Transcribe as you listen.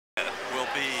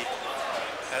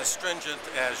as stringent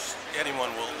as anyone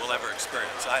will ever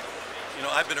experience.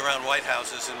 I've been around White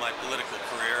Houses in my political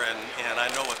career, and I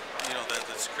know what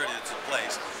the security that's in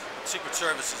place. The Secret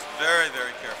Service is very,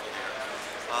 very careful here.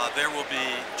 There will be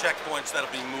checkpoints that'll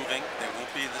be moving. They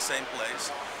won't be the same place.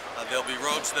 There'll be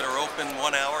roads that are open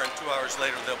 1 hour, and 2 hours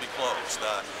later they'll be closed.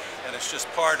 And it's just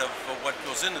part of what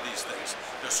goes into these things.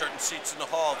 There's certain seats in the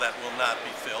hall that will not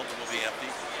be filled and will be empty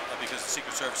because the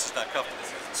Secret Service is not comfortable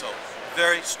with it. So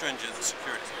very stringent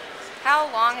security. How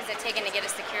long has it taken to get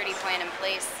a security plan in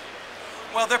place?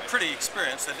 Well, they're pretty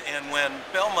experienced, and when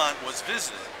Belmont was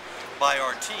visited by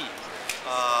our team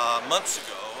months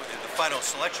ago in the final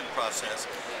selection process,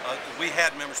 we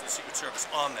had members of the Secret Service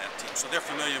on that team, so they're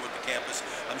familiar with the campus.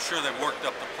 I'm sure they worked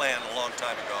up the plan a long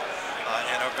time ago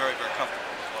and are very, very comfortable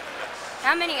with what we've done.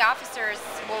 How many officers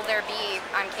will there be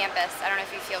on campus? I don't know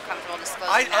if you feel comfortable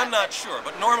disclosing that. I'm not sure,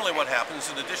 but normally what happens,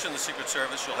 in addition to the Secret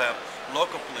Service, you'll have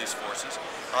local police forces,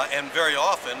 and very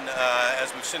often,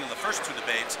 as we've seen in the first two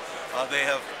debates,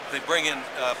 they bring in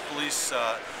police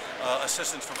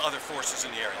assistance from other forces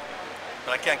in the area.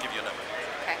 But I can't give you a number.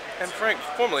 Okay. And Frank,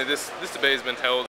 formally, this debate has been held